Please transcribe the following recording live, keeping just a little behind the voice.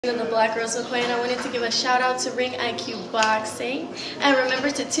In the Black Rose McQueen, I wanted to give a shout out to Ring IQ Boxing, and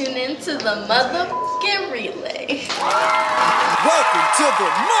remember to tune in to the motherfucking relay. Welcome to the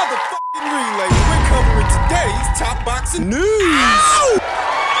motherfucking relay. We're covering today's top boxing news.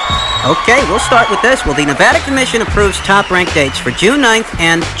 Okay, we'll start with this. Well, the Nevada Commission approves top-ranked dates for June 9th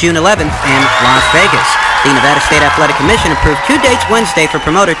and June 11th in Las Vegas. The Nevada State Athletic Commission approved 2 dates Wednesday for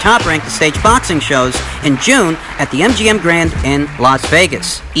promoter Top Rank to stage boxing shows in June at the MGM Grand in Las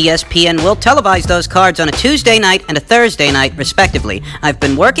Vegas. ESPN will televise those cards on a Tuesday night and a Thursday night, respectively. I've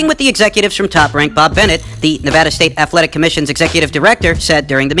been working with the executives from Top Rank. Bob Bennett, the Nevada State Athletic Commission's executive director, said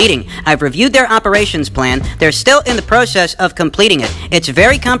during the meeting, I've reviewed their operations plan. They're still in the process of completing it. It's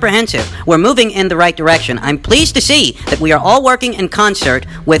very comprehensive. We're moving in the right direction. I'm pleased to see that we are all working in concert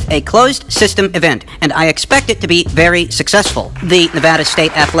with a closed system event, and I expect it to be very successful. The Nevada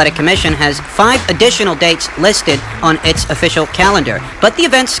State Athletic Commission has 5 additional dates listed on its official calendar, but the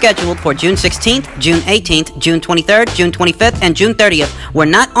events scheduled for June 16th, June 18th, June 23rd, June 25th, and June 30th were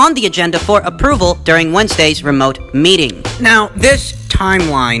not on the agenda for approval during Wednesday's remote meeting. Now, this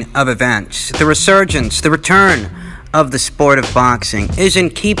timeline of events, the resurgence, the return of the sport of boxing, is in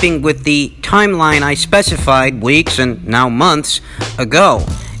keeping with the timeline I specified weeks and now months ago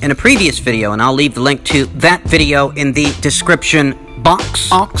in a previous video, and I'll leave the link to that video in the description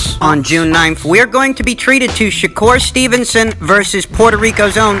box. On June 9th, we're going to be treated to Shakur Stevenson versus Puerto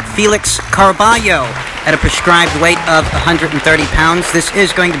Rico's own Felix Caraballo at a prescribed weight of 130 pounds. This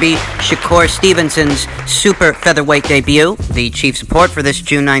is going to be Shakur Stevenson's super featherweight debut. The chief support for this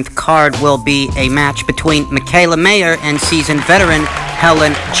June 9th card will be a match between Michaela Mayer and seasoned veteran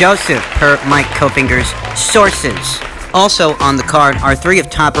Helen Joseph, per Mike Kofinger's sources. Also on the card are 3 of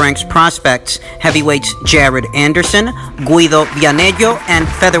Top Rank's prospects, heavyweights Jared Anderson, Guido Vianello, and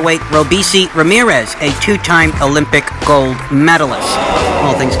featherweight Robisi Ramirez, a 2-time Olympic gold medalist.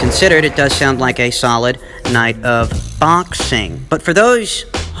 All things considered, it does sound like a solid night of boxing. But for those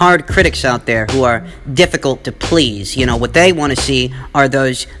hard critics out there who are difficult to please, you know, what they want to see are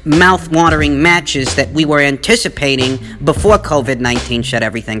those mouth-watering matches that we were anticipating before COVID-19 shut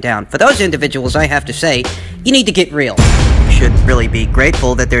everything down. For those individuals, I have to say, you need to get real. You should really be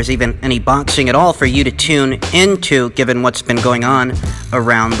grateful that there's even any boxing at all for you to tune into, given what's been going on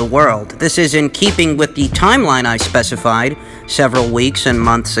around the world. This is in keeping with the timeline I specified several weeks and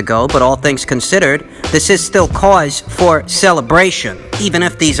months ago, but all things considered, this is still cause for celebration. Even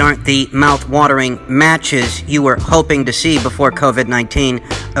if these aren't the mouth-watering matches you were hoping to see before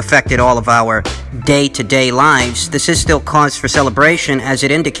COVID-19 affected all of our day-to-day lives, this is still cause for celebration, as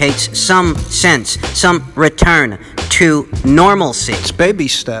it indicates some sense, some return to normalcy. It's baby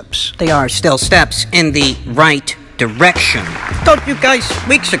steps. They are still steps in the right direction. I told you guys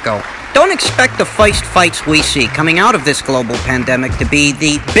weeks ago, don't expect the first fights we see coming out of this global pandemic to be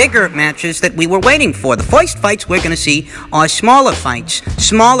the bigger matches that we were waiting for. The first fights we're going to see are smaller fights,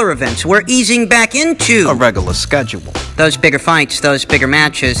 smaller events. We're easing back into a regular schedule. Those bigger fights, those bigger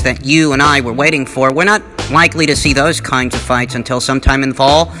matches that you and I were waiting for, we're not likely to see those kinds of fights until sometime in the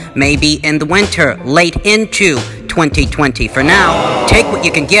fall, maybe in the winter, late into 2020. For now, take what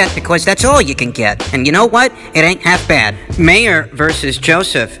you can get, because that's all you can get. And you know what? It ain't half bad. Mayer versus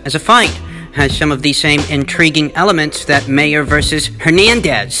Joseph as a fight has some of the same intriguing elements that Mayer versus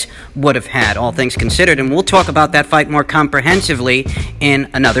Hernandez would have had, all things considered, and we'll talk about that fight more comprehensively in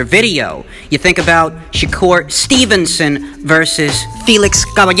another video. You think about Shakur Stevenson versus Felix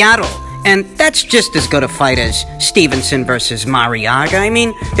Caraballo, and that's just as good a fight as Stevenson versus Mariaga. I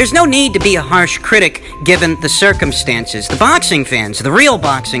mean, there's no need to be a harsh critic given the circumstances. The boxing fans, the real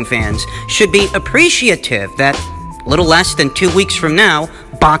boxing fans, should be appreciative that a little less than 2 weeks from now,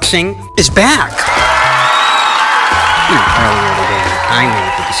 boxing is back. You know, earlier today, I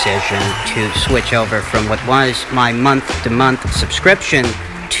made the decision to switch over from what was my month-to-month subscription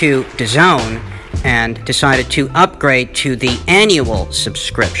to DAZN, and decided to upgrade to the annual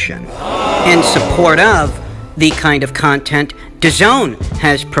subscription in support of the kind of content DAZN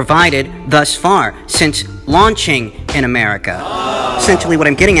has provided thus far since launching in America. Essentially what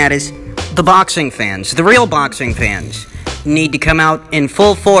I'm getting at is the boxing fans, the real boxing fans, need to come out in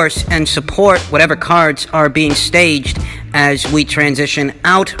full force and support whatever cards are being staged as we transition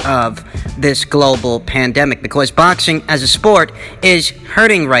out of this global pandemic, because boxing as a sport is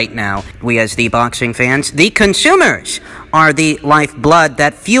hurting right now. We as the boxing fans, the consumers, are the lifeblood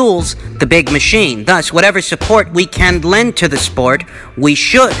that fuels the big machine. Thus, whatever support we can lend to the sport, we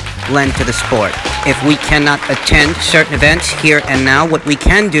should lend to the sport. If we cannot attend certain events here and now, what we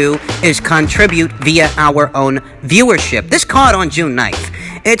can do is contribute via our own viewership. This card on June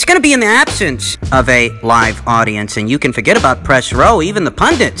 9th It's going to be in the absence of a live audience, and you can forget about press row. Even the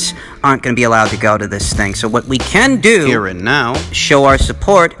pundits aren't going to be allowed to go to this thing. So what we can do Here and now. show our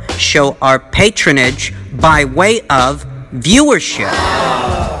support, show our patronage by way of viewership.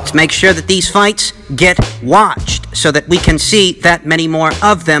 Let's make sure that these fights get watched so that we can see that many more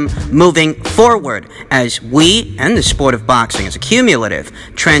of them moving forward as we and the sport of boxing as a cumulative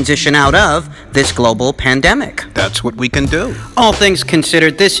transition out of this global pandemic. That's what we can do. All things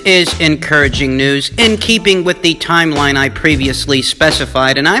considered, this is encouraging news in keeping with the timeline I previously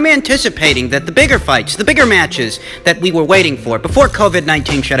specified, and I'm anticipating that the bigger fights, the bigger matches that we were waiting for before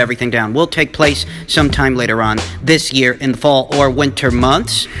COVID-19 shut everything down will take place sometime later on this year in the fall or winter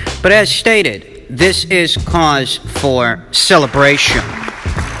months. But as stated, this is cause for celebration.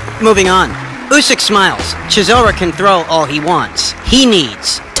 Moving on. Usyk smiles. Chisora can throw all he wants. He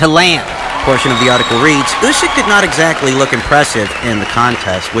needs to land. Portion of the article reads, Usyk did not exactly look impressive in the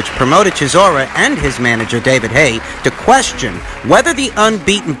contest, which promoted Chisora and his manager David Haye to question whether the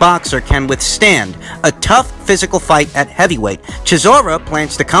unbeaten boxer can withstand a tough physical fight at heavyweight. Chisora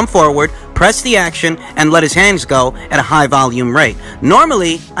plans to come forward, press the action, and let his hands go at a high-volume rate.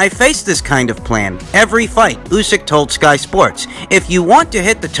 Normally, I face this kind of plan every fight, Usyk told Sky Sports. If you want to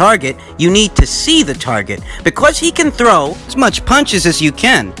hit the target, you need to see the target, because he can throw as much punches as you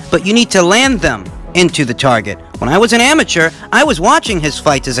can, but you need to land them into the target. When I was an amateur, I was watching his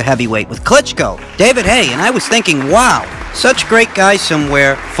fights as a heavyweight with Klitschko, David Haye, and I was thinking, wow, such great guys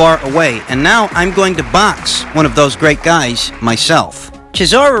somewhere far away, and now I'm going to box one of those great guys myself.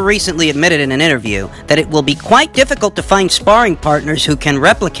 Chisora recently admitted in an interview that it will be quite difficult to find sparring partners who can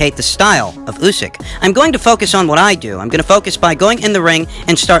replicate the style of Usyk. I'm going to focus on what I do. I'm going to focus by going in the ring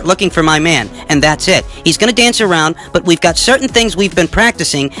and start looking for my man, and that's it. He's going to dance around, but we've got certain things we've been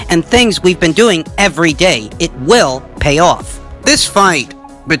practicing and things we've been doing every day. It will pay off. This fight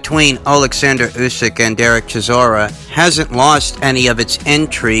between Alexander Usyk and Derek Chisora hasn't lost any of its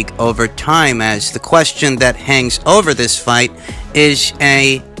intrigue over time, as the question that hangs over this fight is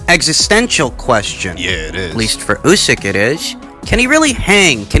a existential question. Yeah, it is. At least for Usyk it is. Can he really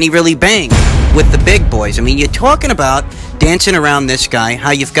hang? Can he really bang with the big boys? I mean, you're talking about dancing around this guy,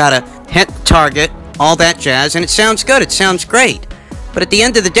 how you've got to hit the target, all that jazz, and it sounds good, it sounds great. But at the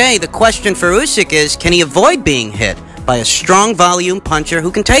end of the day, the question for Usyk is, can he avoid being hit by a strong volume puncher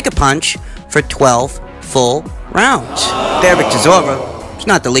who can take a punch for 12 full rounds? Derek Chisora is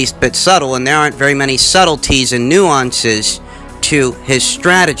not the least bit subtle, and there aren't very many subtleties and nuances to his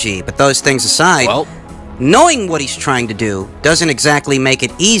strategy. But those things aside, Well, knowing what he's trying to do doesn't exactly make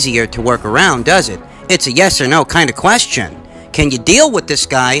it easier to work around, does it? It's a yes or no kind of question. Can you deal with this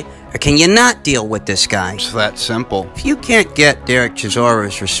guy, or can you not deal with this guy? it's that simple. If you can't get Derek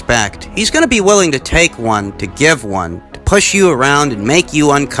Chisora's respect, he's going to be willing to take one, to give one, to push you around and make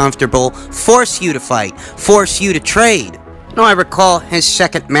you uncomfortable, force you to fight, force you to trade. No, I recall his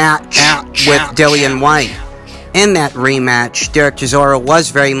second match with Dillian White. In that rematch, Derek Chisora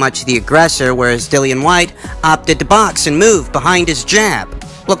was very much the aggressor, whereas Dillian White opted to box and move behind his jab.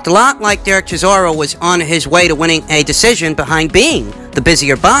 Looked a lot like Derek Chisora was on his way to winning a decision behind being the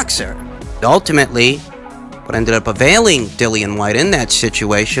busier boxer. Ultimately, what ended up availing Dillian White in that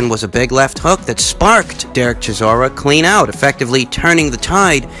situation was a big left hook that sparked Derek Chisora clean out, effectively turning the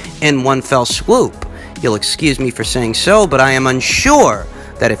tide in one fell swoop. You'll excuse me for saying so, but I am unsure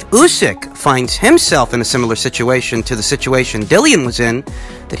that if Usyk finds himself in a similar situation to the situation Dillian was in,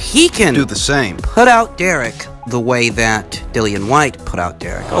 that he can Do the same. put out Derek the way that Dillian White put out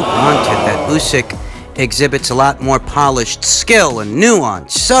Derek. Oh, granted that Usyk exhibits a lot more polished skill and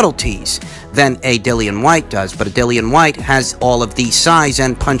nuance, subtleties, than a Dillian White does, but a Dillian White has all of the size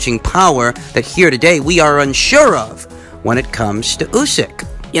and punching power that here today we are unsure of when it comes to Usyk.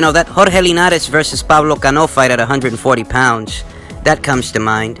 You know, that Jorge Linares versus Pablo Cano fight at 140 pounds, that comes to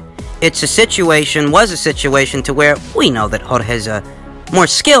mind. Was a situation to where we know that Jorge's a more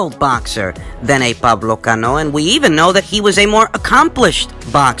skilled boxer than a Pablo Cano, and we even know that he was a more accomplished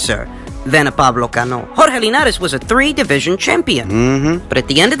boxer than a Pablo Cano. Jorge Linares was a 3-division champion. But at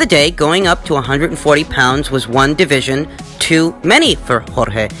the end of the day, going up to 140 pounds was one division too many for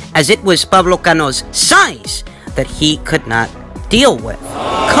Jorge, as it was Pablo Cano's size that he could not deal with.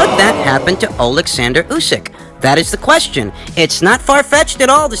 Could that happen to Alexander Usyk? That is the question. It's not far-fetched at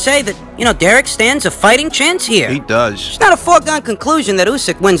all to say that, you know, Derek stands a fighting chance here. He does. It's not a foregone conclusion that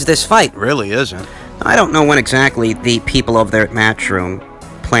Usyk wins this fight. It really isn't. I don't know when exactly the people over there at Matchroom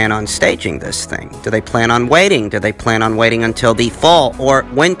plan on staging this thing. Do they plan on waiting? Do they plan on waiting until the fall or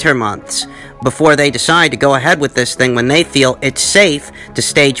winter months before they decide to go ahead with this thing when they feel it's safe to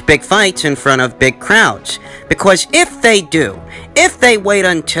stage big fights in front of big crowds? Because if they do, if they wait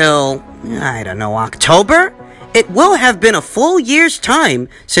until, I don't know, October, it will have been a full year's time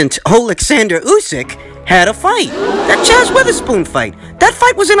since Alexander Usyk had a fight. That Chaz Witherspoon fight. That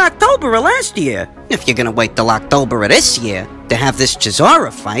fight was in October of last year. If you're gonna wait till October of this year to have this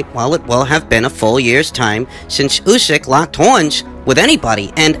Chisora fight, well, it will have been a full year's time since Usyk locked horns with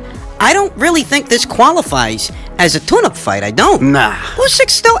anybody. And I don't really think this qualifies as a tune-up fight. I don't. Nah.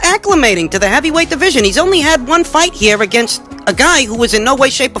 Usyk's still acclimating to the heavyweight division. He's only had one fight here against a guy who was in no way,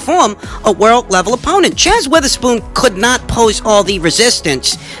 shape, or form a world-level opponent. Chaz Witherspoon could not pose all the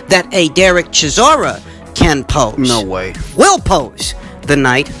resistance that a Derek Chisora can pose. No way. Will pose the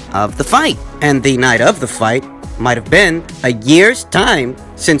night of the fight. And the night of the fight might have been a year's time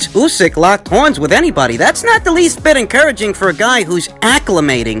since Usyk locked horns with anybody. That's not the least bit encouraging for a guy who's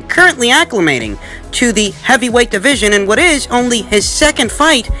currently acclimating to the heavyweight division in what is only his second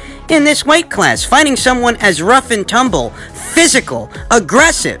fight in this weight class, fighting someone as rough and tumble, physical,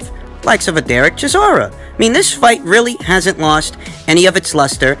 aggressive, likes of a Derek Chisora. I mean, this fight really hasn't lost any of its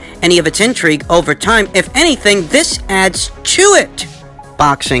luster, any of its intrigue over time. If anything, this adds to it.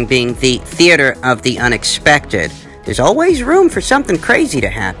 Boxing being the theater of the unexpected, there's always room for something crazy to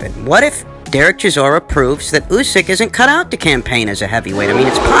happen. What if Derek Chisora proves that Usyk isn't cut out to campaign as a heavyweight? I mean,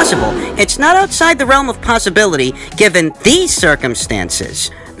 it's possible. It's not outside the realm of possibility given these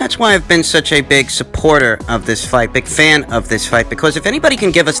circumstances. That's why I've been such a big supporter of this fight, big fan of this fight, because if anybody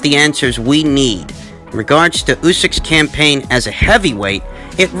can give us the answers we need in regards to Usyk's campaign as a heavyweight,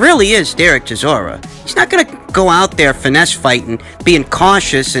 it really is Derek Chisora. He's not going to go out there finesse fighting, being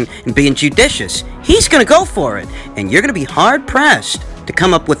cautious and being judicious. He's going to go for it, and you're going to be hard-pressed to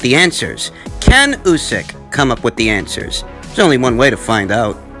come up with the answers. Can Usyk come up with the answers? There's only one way to find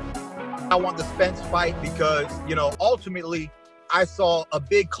out. I want the Spence fight because, ultimately, I saw a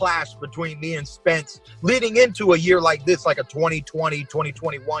big clash between me and Spence leading into a year like this, like a 2020,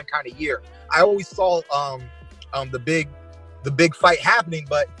 2021 kind of year. I always saw the big fight happening,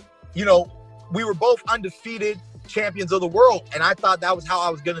 but we were both undefeated champions of the world, and I thought that was how I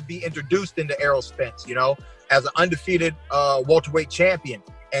was going to be introduced into Errol Spence, as an undefeated welterweight champion,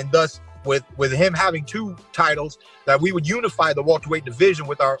 and thus with him having two titles, that we would unify the welterweight division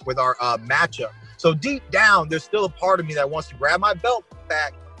with our matchup. So deep down, there's still a part of me that wants to grab my belt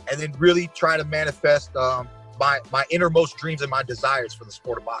back and then really try to manifest my innermost dreams and my desires for the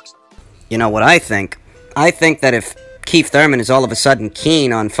sport of boxing. You know what I think? I think that if Keith Thurman is all of a sudden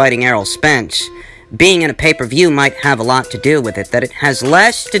keen on fighting Errol Spence, being in a pay-per-view might have a lot to do with it, that it has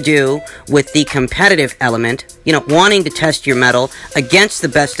less to do with the competitive element, wanting to test your mettle against the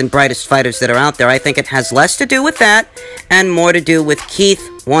best and brightest fighters that are out there. I think it has less to do with that and more to do with Keith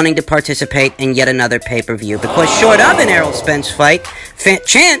wanting to participate in yet another pay-per-view, because short of an Errol Spence fight,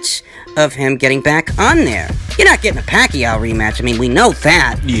 chance of him getting back on there. You're not getting a Pacquiao rematch. I mean, we know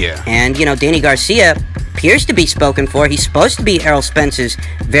that. Yeah. And, Danny Garcia appears to be spoken for. He's supposed to be Errol Spence's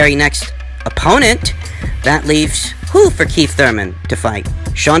very next opponent. That leaves who for Keith Thurman to fight?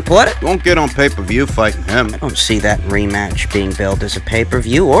 Sean Porter? Won't get on pay-per-view fighting him. I don't see that rematch being billed as a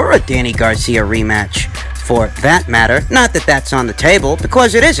pay-per-view or a Danny Garcia rematch for that matter. Not that that's on the table,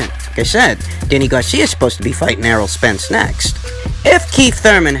 because it isn't. Like I said, Danny Garcia is supposed to be fighting Errol Spence next. If Keith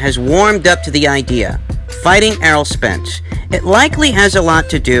Thurman has warmed up to the idea of fighting Errol Spence, it likely has a lot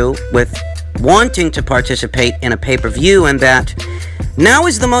to do with wanting to participate in a pay-per-view, and that now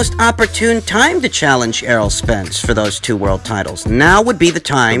is the most opportune time to challenge Errol Spence for those two world titles. Now would be the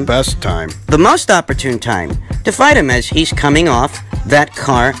time, The best time. the most opportune time, to fight him, as he's coming off that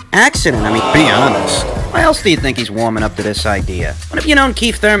car accident. I mean, Be honest. why else do you think he's warming up to this idea? What have you known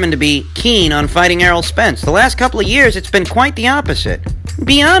Keith Thurman to be keen on fighting Errol Spence? The last couple of years, it's been quite the opposite.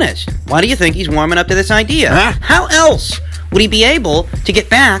 Be honest. Why do you think he's warming up to this idea? Huh? How else would he be able to get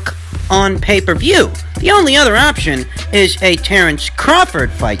back on pay-per-view? The only other option is a Terrence Crawford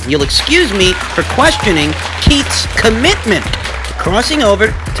fight. You'll excuse me for questioning Keith's commitment to crossing over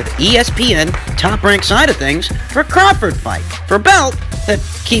to the ESPN Top Rank side of things for a Crawford fight, for a belt that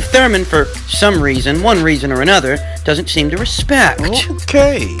Keith Thurman, for some reason, one reason or another, doesn't seem to respect.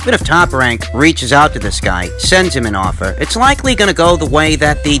 Okay. Even if Top Rank reaches out to this guy, sends him an offer, it's likely going to go the way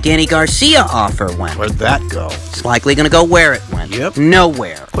that the Danny Garcia offer went. Where'd that go? It's likely going to go where it went. Yep.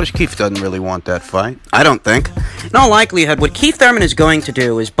 Nowhere. Of course, Keith doesn't really want that fight. I don't think. In all likelihood, what Keith Thurman is going to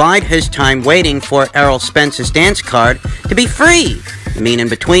do is bide his time waiting for Errol Spence's dance card to be free. I mean, in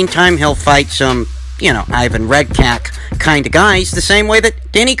between time, he'll fight some, Ivan Redkach kind of guys the same way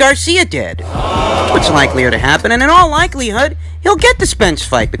that Danny Garcia did. What's likelier to happen, and in all likelihood, he'll get the Spence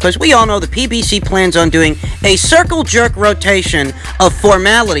fight, because we all know the PBC plans on doing a circle jerk rotation of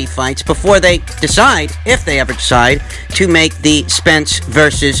formality fights before they decide, if they ever decide, to make the Spence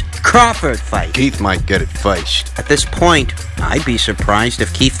versus Crawford fight. Keith might get it first. At this point, I'd be surprised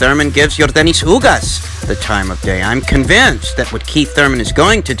if Keith Thurman gives Yordenis Ugas the time of day. I'm convinced that what Keith Thurman is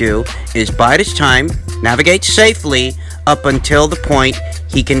going to do is bide his time, navigate safely up until the point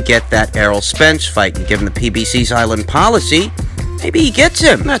he can get that Errol Spence fight. And given the PBC's island policy, maybe he gets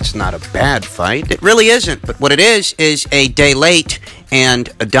him. That's not a bad fight. It really isn't, but what it is a day late and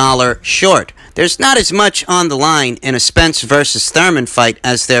 $1 short. There's not as much on the line in a Spence versus Thurman fight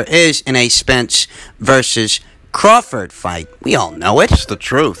as there is in a Spence versus Crawford fight. We all know it. It's the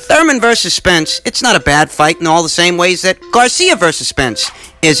truth. Thurman versus Spence, it's not a bad fight in all the same ways that Garcia versus Spence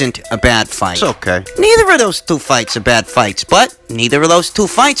isn't a bad fight. It's okay. Neither of those two fights are bad fights, but neither of those two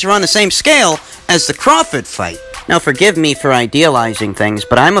fights are on the same scale as the Crawford fight. Now, forgive me for idealizing things,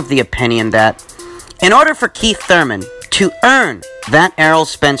 but I'm of the opinion that in order for Keith Thurman to earn that Errol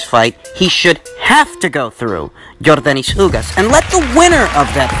Spence fight, he should have to go through Yordenis Ugas and let the winner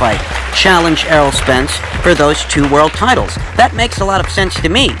of that fight challenge Errol Spence for those 2 world titles. That makes a lot of sense to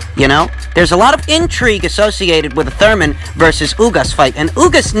me, you know? There's a lot of intrigue associated with a Thurman versus Ugas fight, and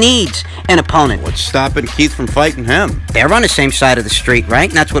Ugas needs an opponent. What's stopping Keith from fighting him? They're on the same side of the street, right?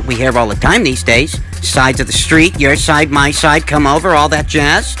 And that's what we hear all the time these days. Sides of the street, your side, my side, come over, all that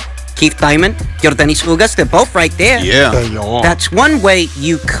jazz. Keith Thurman, Yordenis Ugas, they're both right there. Yeah. That's one way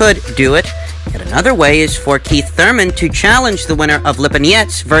you could do it. Yet another way is for Keith Thurman to challenge the winner of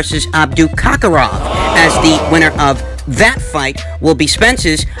Lipinets versus Abdukakarov, as the winner of that fight will be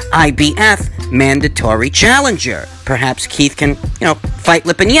Spence's IBF mandatory challenger. Perhaps Keith can, fight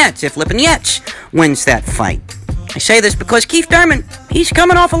Lipinets if Lipinets wins that fight. I say this because Keith Thurman, he's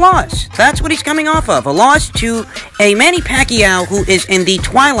coming off a loss. That's what he's coming off of. A loss to a Manny Pacquiao who is in the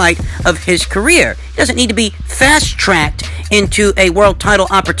twilight of his career. He doesn't need to be fast-tracked into a world title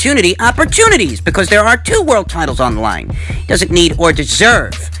opportunities, because there are 2 world titles on the line. He doesn't need or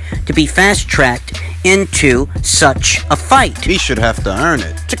deserve to be fast-tracked into such a fight. He should have to earn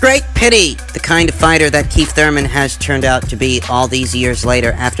it. It's a great pity, the kind of fighter that Keith Thurman has turned out to be all these years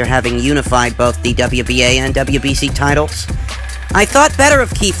later after having unified both the WBA and WBC titles. I thought better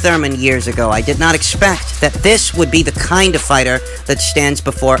of Keith Thurman years ago. I did not expect that this would be the kind of fighter that stands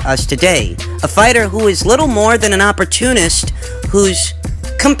before us today. A fighter who is little more than an opportunist, whose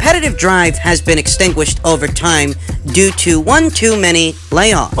competitive drive has been extinguished over time due to one too many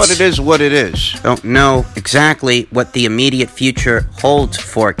layoffs. But it is what it is. Don't know exactly what the immediate future holds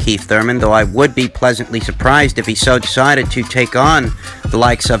for Keith Thurman, though I would be pleasantly surprised if he so decided to take on the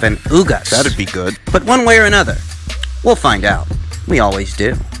likes of an Ugas. That'd be good. But one way or another, we'll find out. We always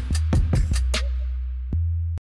do.